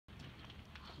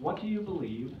What do you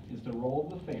believe is the role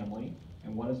of the family,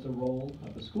 and what is the role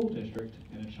of the school district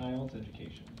in a child's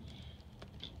education?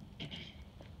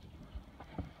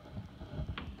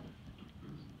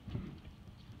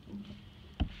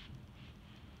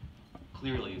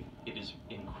 Clearly, it is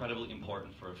incredibly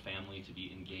important for a family to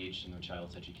be engaged in their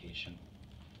child's education.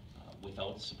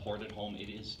 Without support at home, it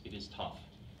is tough.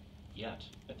 Yet,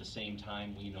 at the same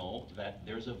time, we know that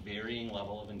there's a varying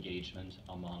level of engagement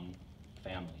among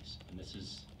families, and this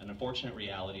is an unfortunate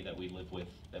reality that we live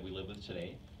with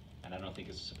today. And I don't think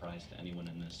it's a surprise to anyone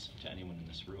in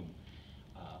this room.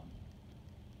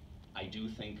 I do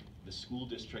think the school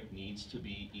district needs to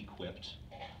be equipped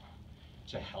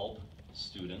to help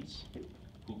students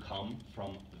who come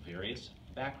from various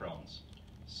backgrounds.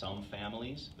 Some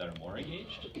families that are more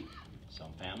engaged,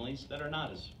 some families that are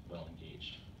not as well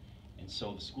engaged. And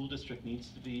so the school district needs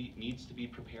to be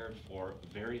prepared for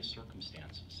various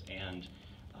circumstances. And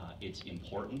it's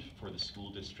important for the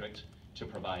school district to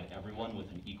provide everyone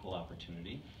with an equal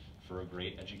opportunity for a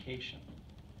great education.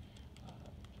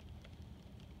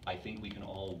 I think we can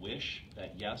all wish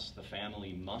that yes, the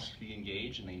family must be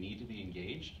engaged and they need to be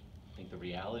engaged. I think the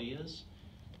reality is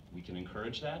we can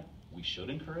encourage that, we should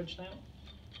encourage that,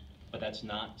 but that's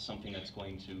not something that's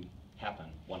going to happen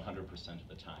 100% of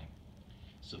the time.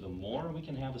 So the more we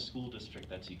can have a school district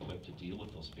that's equipped to deal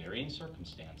with those varying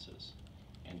circumstances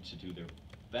and to do their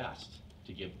best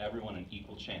to give everyone an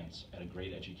equal chance at a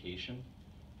great education,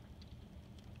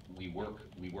 we work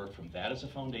from that as a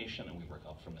foundation and we work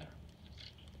up from there.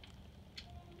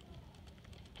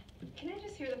 Can I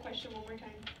just hear the question one more time?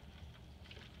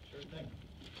 Sure thing.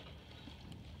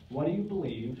 What do you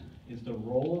believe is the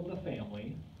role of the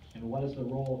family, and what is the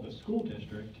role of the school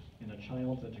district in a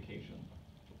child's education?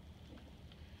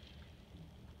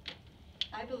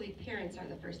 I believe parents are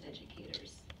the first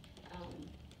educators.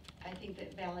 I think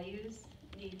that values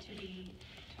need to be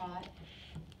taught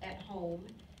at home,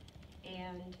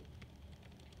 and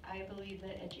I believe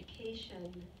that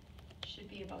education should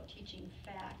be about teaching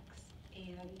facts,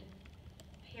 and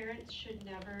parents should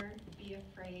never be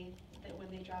afraid that when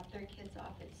they drop their kids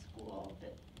off at school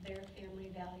that their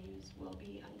family values will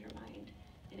be undermined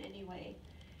in any way.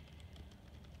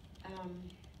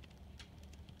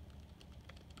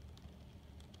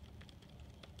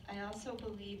 I also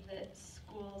believe that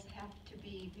schools have to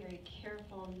be very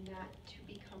careful not to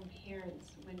become parents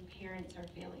when parents are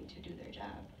failing to do their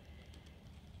job.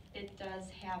 It does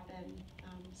happen.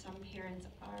 Some parents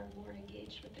are more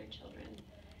engaged with their children.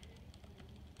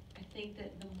 I think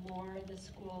that the more the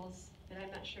schools, and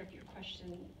I'm not sure if your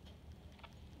question,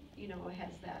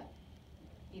 has that,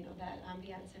 that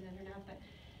ambiance in it or not, but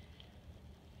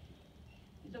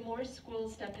the more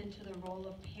schools step into the role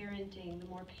of parenting, the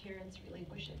more parents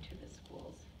relinquish it to the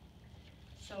schools.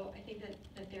 So I think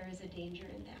that there is a danger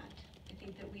in that. I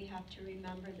think that we have to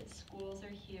remember that schools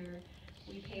are here.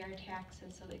 We pay our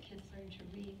taxes so that kids learn to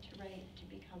read, to write, to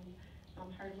become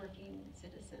hardworking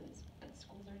citizens. But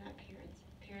schools are not parents.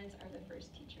 Parents are the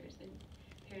first teachers, and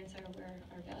parents are where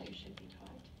our values should be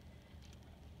taught.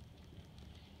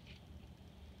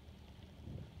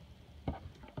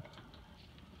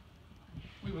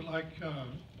 We would like,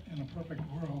 in a perfect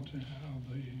world, to have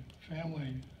the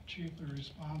family chiefly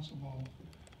responsible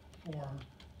for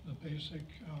the basic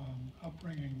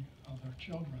upbringing of their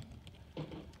children.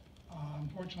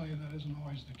 Unfortunately, that isn't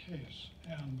always the case,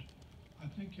 and I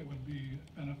think it would be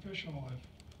beneficial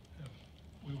if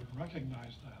we would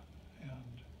recognize that,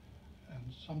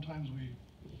 and sometimes we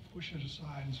push it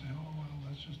aside and say, oh, well,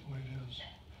 that's just the way it is.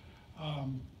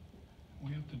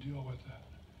 We have to deal with that.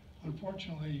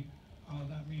 Unfortunately,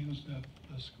 that means that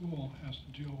the school has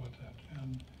to deal with it,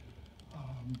 and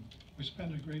we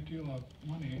spend a great deal of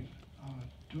money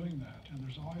doing that, and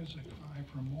there's always a cry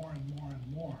for more and more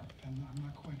and more, and I'm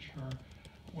not quite sure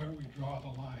where we draw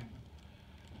the line.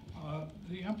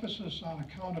 The emphasis on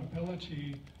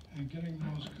accountability and getting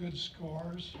those good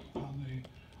scores on the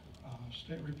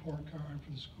state report card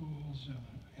for the schools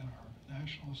and our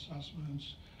national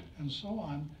assessments and so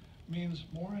on means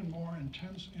more and more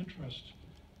intense interest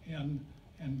in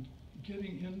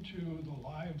getting into the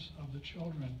lives of the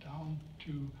children down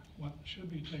to what should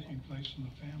be taking place in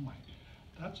the family.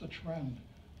 That's a trend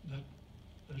that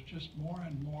there's just more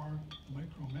and more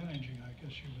micromanaging, I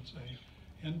guess you would say,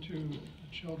 into the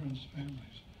children's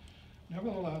families.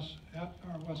 Nevertheless, at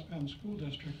our West Bend School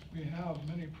District, we have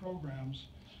many programs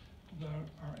that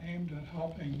are aimed at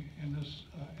helping in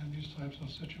these types of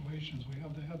situations. We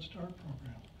have the Head Start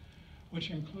program,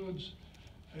 which includes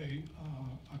a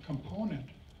component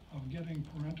of getting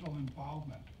parental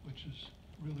involvement, which is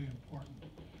really important.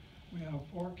 We have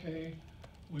 4K,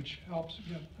 which helps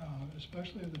get,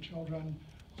 especially the children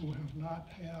who have not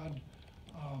had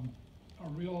a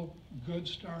real good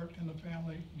start in the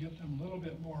family, get them a little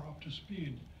bit more up to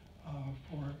speed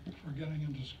for getting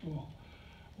into school.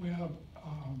 We have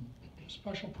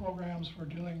special programs for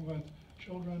dealing with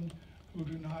children who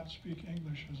do not speak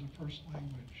English as a first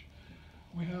language.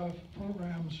 We have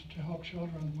programs to help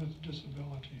children with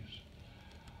disabilities.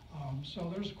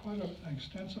 So there's quite an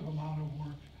extensive amount of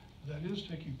work that is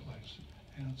taking place,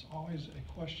 and it's always a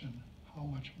question, how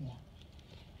much more?